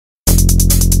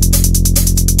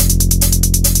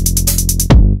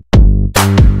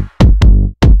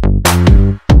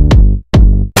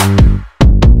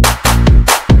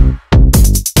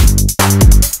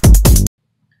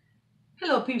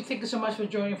much for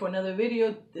joining for another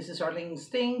video. This is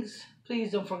ArleensThings.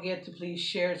 Please don't forget to please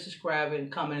share, subscribe,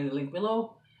 and comment in the link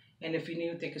below. And if you're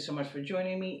new, thank you so much for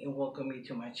joining me and welcome me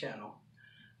to my channel.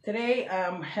 Today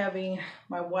I'm having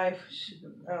my wife,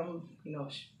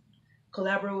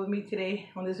 collaborate with me today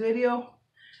on this video.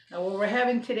 Now what we're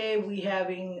having today,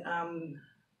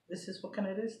 this is what kind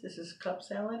of this? This is cup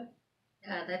salad.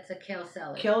 That's a kale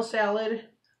salad. Kale salad.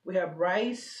 We have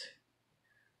rice.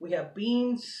 We have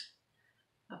beans.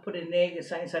 I put an egg, a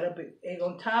sunny side up egg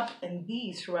on top, and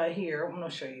these right here, I'm gonna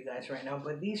show you guys right now,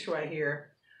 but these right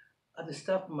here are the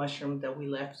stuffed mushrooms that we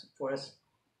left for us.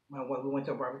 We went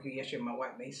to a barbecue yesterday. My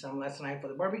wife made some last night for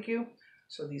the barbecue.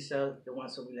 So these are the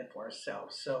ones that we left for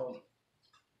ourselves. So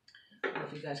I don't know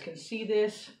if you guys can see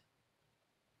this,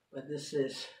 but this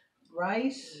is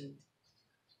rice,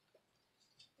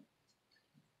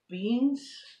 beans,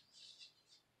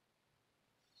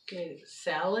 okay,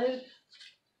 salad.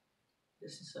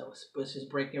 This is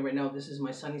breaking right now. This is my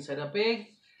sunny side up egg,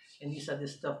 and these are the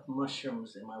stuffed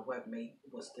mushrooms that my wife made.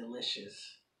 It was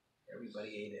delicious. Everybody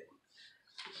ate it.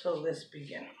 So let's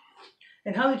begin.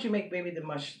 And how did you make, baby, the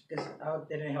mush? Because I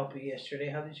didn't help you yesterday.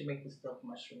 How did you make the stuffed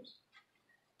mushrooms?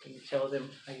 Can you tell them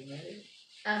how you made it?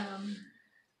 I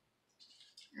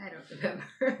don't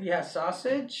remember. Yeah,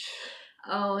 sausage.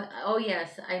 Oh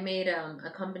yes, I made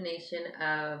a combination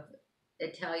of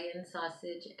Italian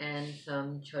sausage and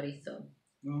some chorizo.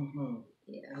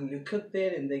 Yeah. And you cooked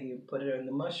it, and then you put it in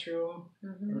the mushroom,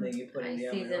 and then you put it in the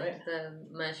oven, right? I seasoned the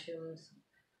mushrooms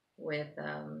with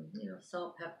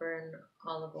salt, pepper, and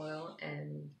olive oil,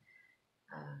 and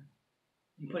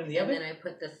you put it in the oven. And then I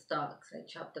put the stalks. I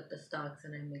chopped up the stalks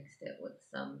and I mixed it with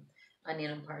some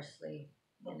onion and parsley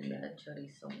and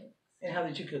chorizo mix. And how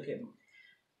did you cook it?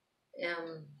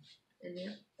 In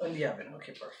the oven.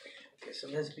 Okay, perfect. Okay, so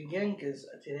let's begin because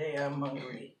today I'm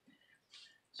hungry.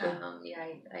 So,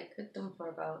 I cooked them for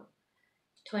about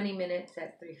 20 minutes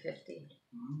at 350.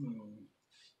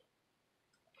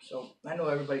 So I know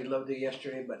everybody loved it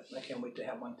yesterday, but I can't wait to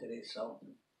have one today. So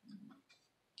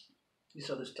you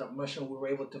saw the stuffed mushroom. We were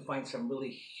able to find some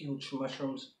really huge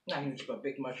mushrooms. Not huge, but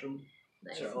big mushrooms.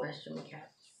 Nice mushroom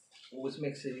caps. Always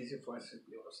makes it easier for us to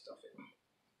be able to stuff it.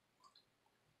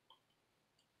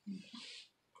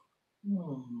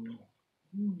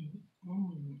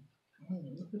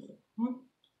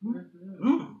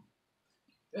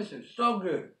 This is so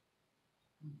good.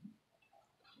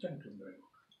 Thank you, baby.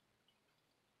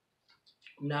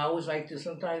 Now I always like to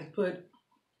sometimes put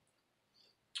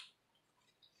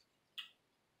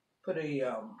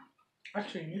a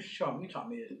actually you taught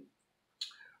me this.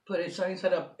 Put a sunny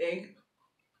side up egg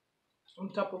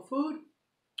on top of food.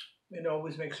 It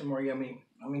always makes it more yummy.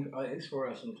 I mean, it's for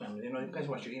us sometimes. You guys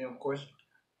want to eat, of course.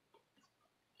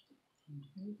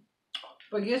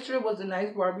 But yesterday was a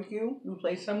nice barbecue. We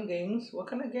played some games. What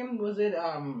kind of game was it?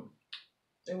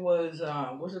 It was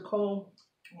what's it called?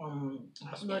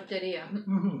 Loteria.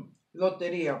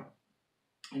 Loteria.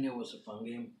 And it was a fun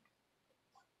game.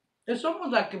 It's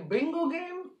almost like a bingo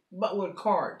game, but with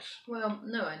cards. Well,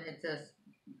 no, and it's a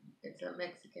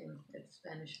Mexican, it's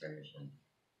Spanish version.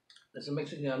 It's a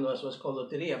Mexican, that's what's called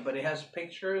Loteria, but it has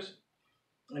pictures,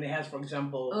 and it has, for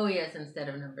example... Oh, yes, instead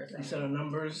of numbers. Instead of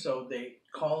numbers, so they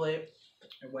call it,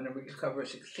 and whenever you cover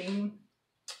 16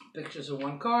 pictures of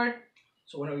one card,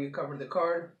 so whenever you cover the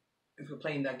card, if you're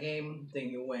playing that game, then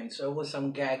you win. So it was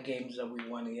some gag games that we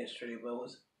won yesterday, but it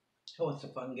was a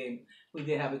fun game. We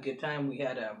did have a good time. We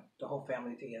had the whole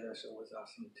family together, so it was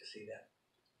awesome to see that.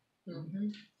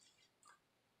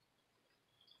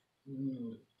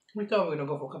 We thought we were going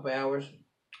to go for a couple of hours.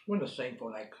 We're the same for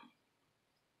like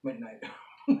midnight.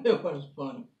 It was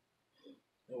fun.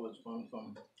 It was fun.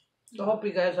 So I hope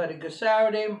you guys had a good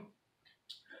Saturday.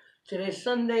 Today's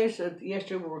Sunday, so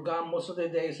yesterday we were gone most of the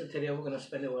day, so today we're going to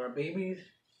spend it with our babies.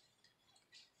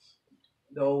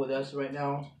 They're all with us right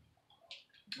now.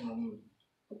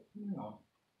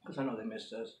 Because I know they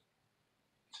missed us.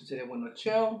 So today we're going to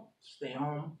chill, stay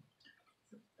home,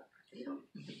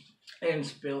 and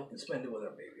spend it with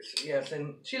our babies. Yes,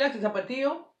 and she likes the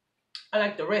tapatio. I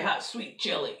like the red hot sweet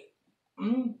chili.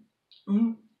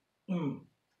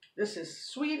 This is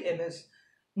sweet and it's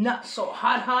not so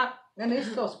hot, and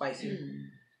it's still spicy.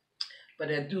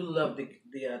 But I do love the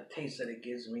taste that it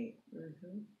gives me.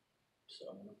 So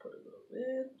I'm gonna put a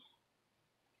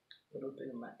little bit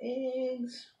of my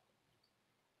eggs.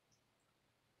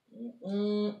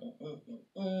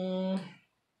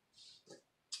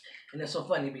 And it's so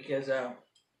funny because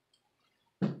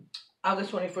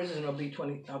August 21st is going to be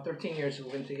 13 years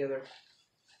we've been together.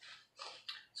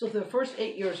 So for the first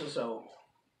 8 years or so,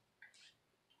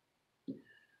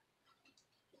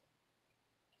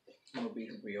 I'm going to be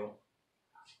real.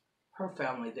 her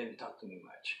family didn't talk to me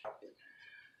much.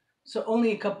 So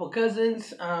only a couple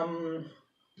cousins.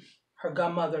 Her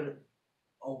godmother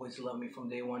always loved me from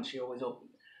day one. She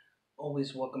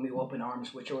always welcomed me with open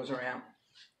arms, which was around.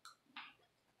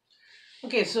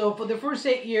 Okay, so for the first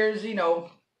 8 years,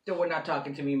 they were not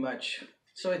talking to me much.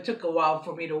 So it took a while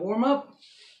for me to warm up.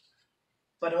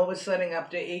 But all of a sudden,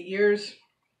 after 8 years,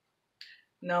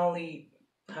 not only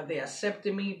have they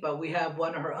accepted me, but we have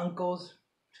one of her uncles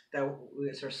that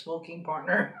is her smoking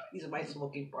partner. He's my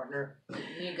smoking partner.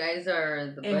 You guys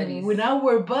are the buddies. And now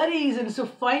we're buddies, and so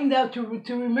find out to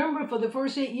remember for the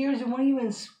first 8 years, they won't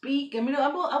even speak. I mean, I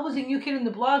was a new kid in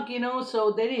the block,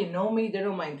 so they didn't know me. They don't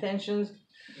know my intentions.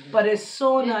 But it's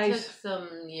so nice. It took some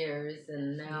years,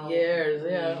 and now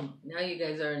yeah. Now you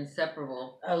guys are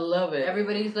inseparable. I love it.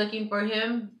 Everybody's looking for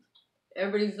him.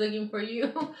 Everybody's looking for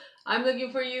you. I'm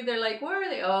looking for you. They're like, where are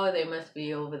they? Oh, they must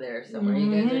be over there somewhere.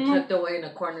 You guys are tucked away in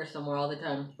a corner somewhere all the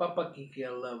time. Papa Kiki, I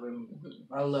love him.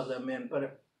 I love that man.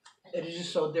 But it is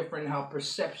just so different how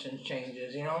perception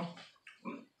changes,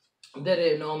 They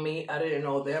didn't know me. I didn't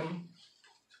know them.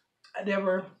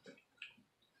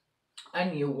 I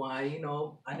knew why,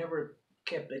 I never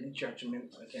kept any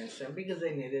judgment against them because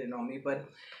they didn't know me. But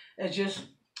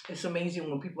it's amazing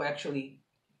when people actually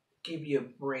give you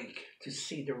a break to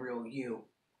see the real you.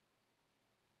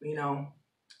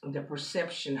 The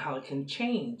perception, how it can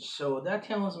change. So that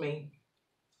tells me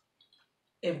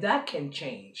if that can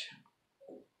change,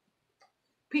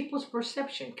 people's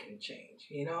perception can change.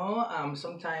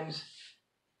 Sometimes,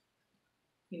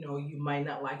 you might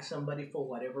not like somebody for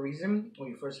whatever reason when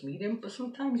you first meet them. But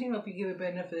sometimes, if you give a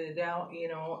benefit of the doubt,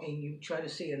 and you try to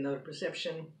see another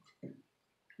perception,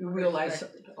 you realize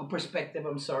a perspective.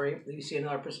 I'm sorry. You see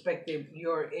another perspective,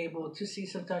 you're able to see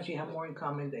sometimes you have more in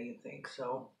common than you think.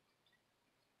 So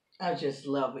I just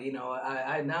love it.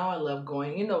 I love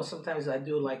going. Sometimes I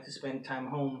do like to spend time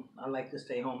home. I like to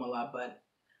stay home a lot, but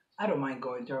I don't mind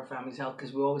going to our family's house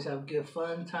because we always have good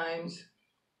fun times.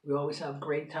 We always have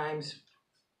great times.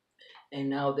 And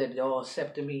now that they all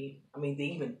accepted me, they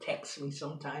even text me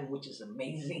sometimes, which is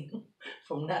amazing.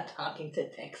 From not talking to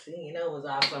texting, it was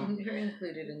awesome. You're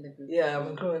included in the group. Yeah, I'm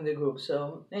included in the group.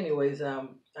 So, anyways, I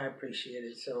appreciate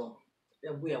it. So,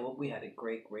 we had a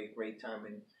great time,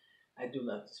 and I do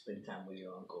love to spend time with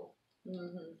your uncle.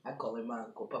 I call him my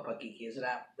uncle, Papa Kiki.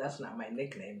 That's not my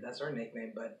nickname. That's our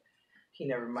nickname, but he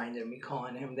never minded me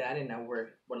calling him that, and now we're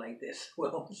like this.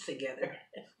 We're always together.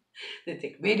 They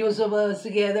take videos of us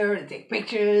together. They take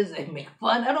pictures. They make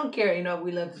fun. I don't care.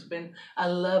 We love to spend. I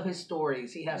love his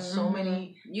stories. He has so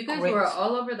many. You guys were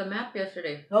all over the map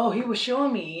yesterday. Oh, he was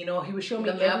showing me. He was showing me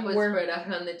everywhere. The map was spread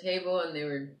out on the table, and they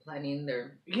were planning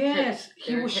their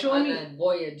he was showing me a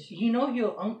voyage.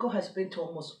 Your uncle has been to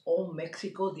almost all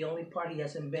Mexico. The only part he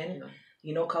hasn't been.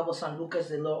 Cabo San Lucas,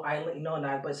 the little island.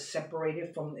 But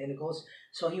separated from, and it goes.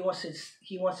 So he wants to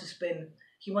spend.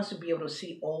 He wants to be able to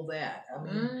see all that.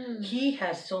 He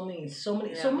has so many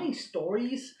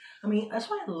stories. That's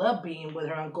why I love being with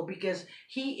her uncle, because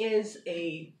he is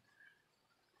a,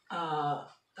 how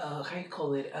do you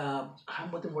call it?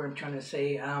 What the word I'm trying to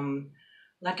say?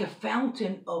 Like a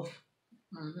fountain of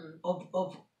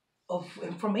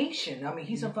information.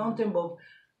 He's a fountain of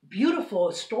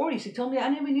beautiful stories. He told me I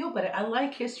never knew, but I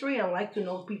like history. I like to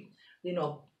know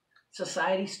people,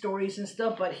 society stories and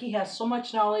stuff. But he has so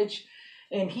much knowledge.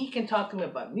 And he can talk to me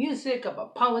about music,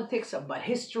 about politics, about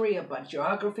history, about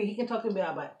geography. He can talk to me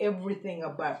about everything,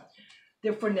 about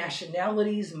different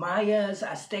nationalities, Mayas,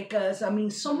 Aztecas.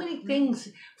 So many things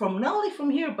from not only from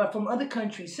here, but from other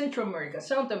countries, Central America,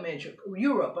 South America,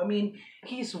 Europe.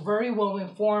 He's very well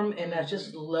informed, and I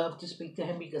just love to speak to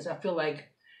him because I feel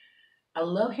like I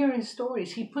love hearing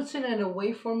stories. He puts it in a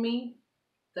way for me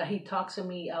that he talks to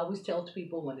me. I always tell to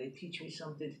people when they teach me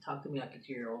something to talk to me like a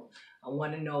 2-year-old. I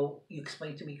want to know you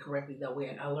explain to me correctly, that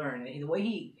way I learn. And the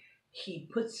way he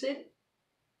puts it,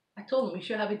 I told him we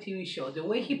should have a TV show. The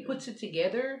way he puts it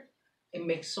together, it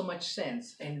makes so much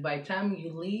sense. And by the time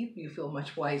you leave, you feel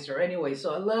much wiser. Anyway,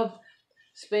 so I love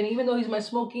spending, even though he's my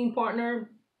smoking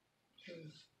partner,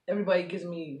 everybody gives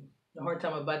me a hard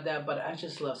time about that, but I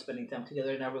just love spending time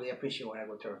together, and I really appreciate when I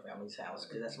go to her family's house,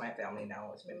 because that's my family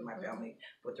now. It's been my family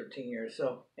for 13 years.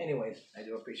 So, anyways, I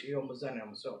do appreciate you. Almost done.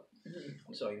 I'm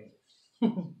sorry.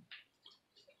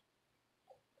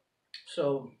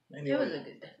 So, anyway. It was a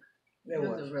good time. It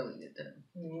was a really good time.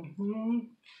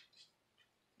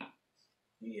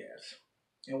 Yes.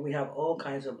 And we have all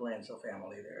kinds of blends of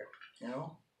family there,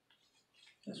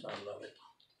 That's why I love it.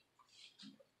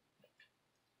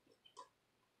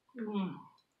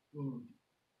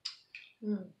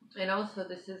 And also,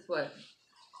 this is what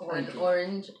an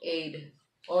orange aid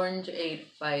Orangeade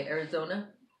by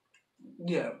Arizona.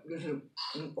 Yeah, this is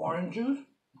orange juice.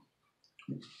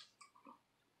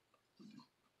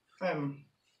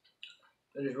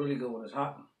 It is really good when it's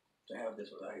hot to have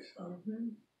this with ice.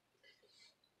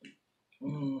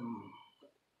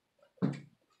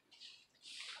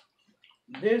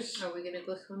 This. Are we gonna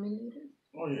go swimming later?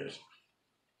 Oh yes.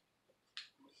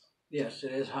 Yes,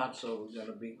 it is hot, so we're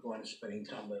gonna be going spending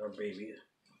time with our baby.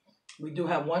 We do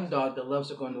have one dog that loves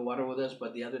to go in the water with us,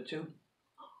 but the other two.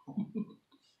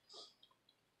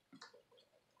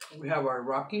 We have our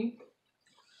Rocky.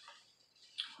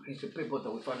 He's the pit bull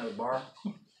that we find at the bar.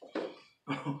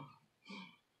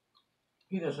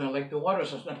 He doesn't like the water,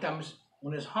 so sometimes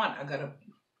when it's hot, I gotta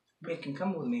make him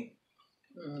come with me.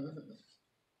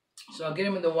 So I'll get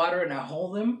him in the water and I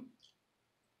hold him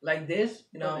like this,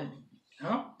 you know.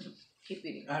 Huh? Keep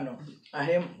eating. I know. I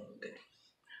him. Okay.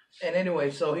 And anyway,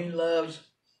 so he loves.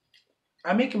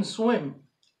 I make him swim.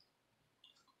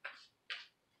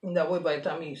 And that way, by the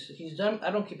time he's done,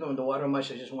 I don't keep him in the water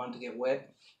much. I just want him to get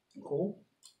wet and cool.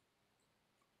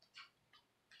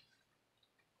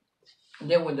 And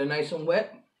then when they're nice and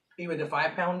wet, even the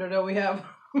 5-pounder that we have,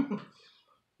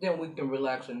 then we can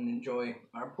relax and enjoy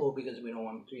our pool because we don't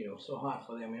want it to, you know, so hot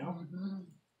for them, you know.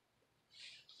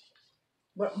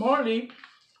 But Marley,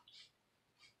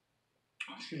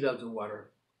 she loves the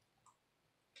water.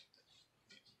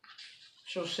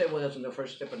 She'll sit with us in the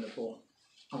first step in the pool.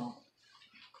 Oh.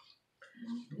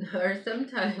 Or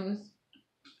sometimes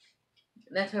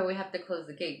that's why we have to close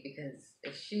the gate, because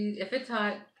if it's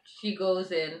hot, she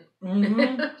goes in.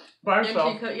 By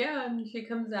herself. And she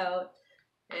comes out,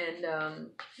 and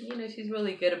you know, she's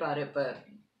really good about it, but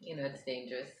you know, it's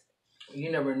dangerous.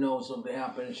 You never know, something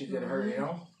happens, she could hurt, you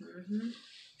know.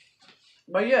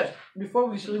 But yes, before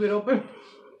we just leave it open,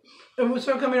 and we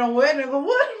start coming on wet, and I go,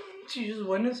 what? She just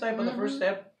went inside for the first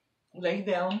step, lay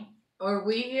down. Or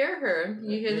we hear her.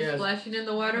 You hear the splashing in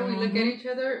the water. We look at each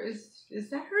other. Is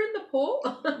that her in the pool?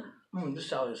 This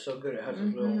salad is so good. It has a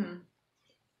little.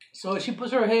 So she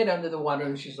puts her head under the water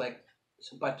and she's like,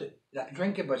 she's about to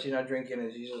drink it, but she's not drinking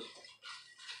it. She's just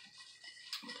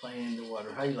playing in the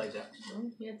water. How you like that?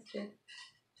 Yeah, it's good.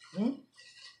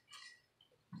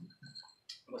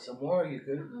 Want some more? You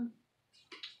good?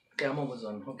 Okay, I'm almost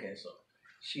done. Okay, so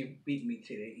she beat me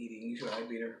today eating. Usually I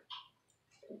beat her.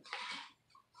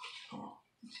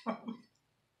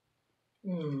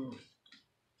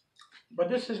 But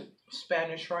this is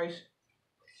Spanish rice.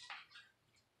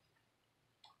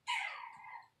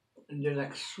 And they're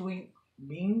like sweet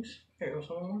beans. Here, go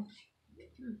some more.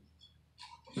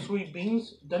 Sweet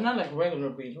beans. They're not like regular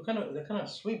beans. They're kind of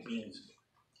sweet beans.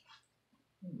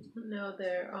 No,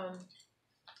 they're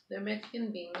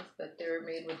Mexican beans, but they're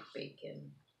made with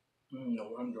bacon.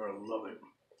 No wonder I love it.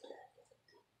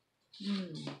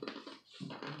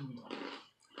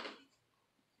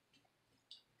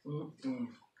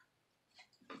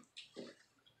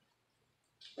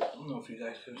 I don't know if you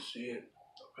guys can see it,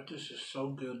 but this is so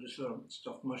good. This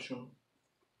stuffed mushroom.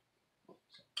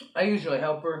 I usually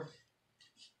help her,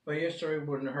 but yesterday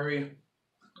we're in a hurry.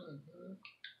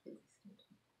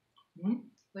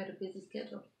 Quite a busy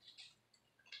schedule.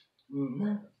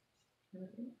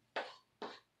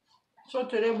 So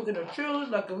today we're gonna chill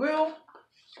like a real.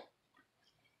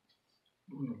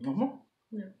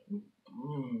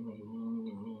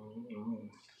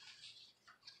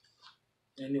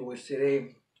 Anyways,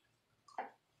 today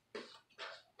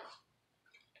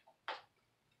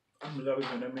I'm loving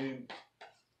what I made.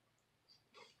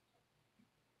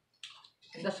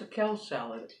 And that's a kale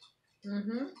salad.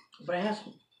 But it has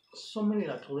so many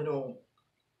like little.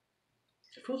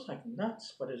 It feels like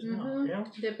nuts, but it's not. Yeah.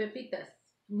 They're pepitas.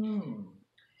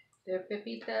 They're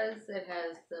pepitas. It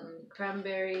has some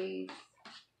cranberries.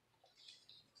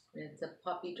 It's a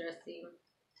poppy dressing.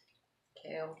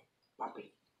 Kale.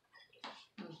 Poppy.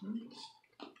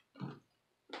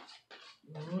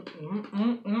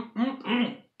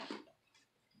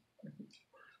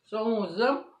 So almost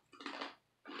done.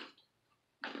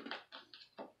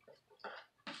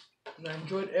 And I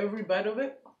enjoyed every bite of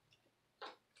it.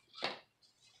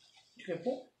 You get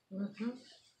full?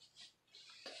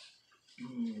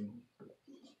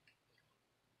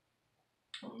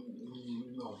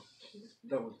 No,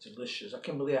 that was delicious. I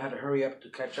can't believe I had to hurry up to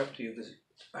catch up to you because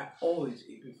I always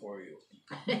eat before you.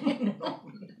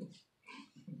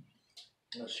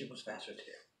 No, she was faster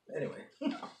today.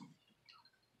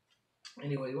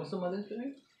 Anyway, you want some of this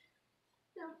today?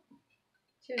 No.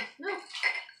 Cheers. No.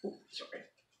 Oh, sorry.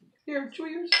 Here,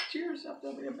 cheers. Cheers.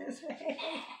 Don't be a mess.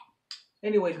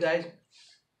 Anyways, guys,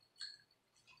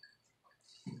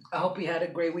 I hope you had a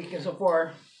great weekend so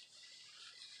far.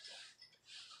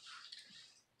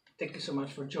 Thank you so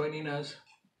much for joining us.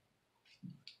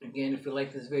 Again, if you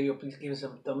like this video, please give us a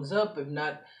thumbs up. If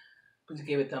not, please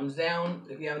give it a thumbs down.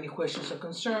 If you have any questions or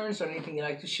concerns or anything you'd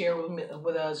like to share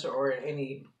with us or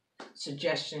any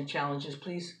suggestion challenges,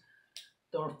 please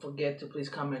don't forget to please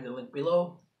comment the link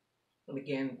below. And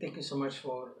again, thank you so much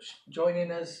for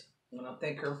joining us. I want to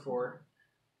thank her for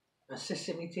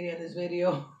assisting me today in this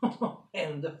video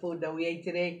and the food that we ate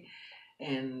today.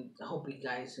 And I hope you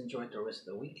guys enjoyed the rest of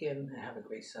the weekend and have a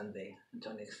great Sunday.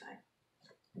 Until next time.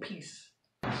 Peace.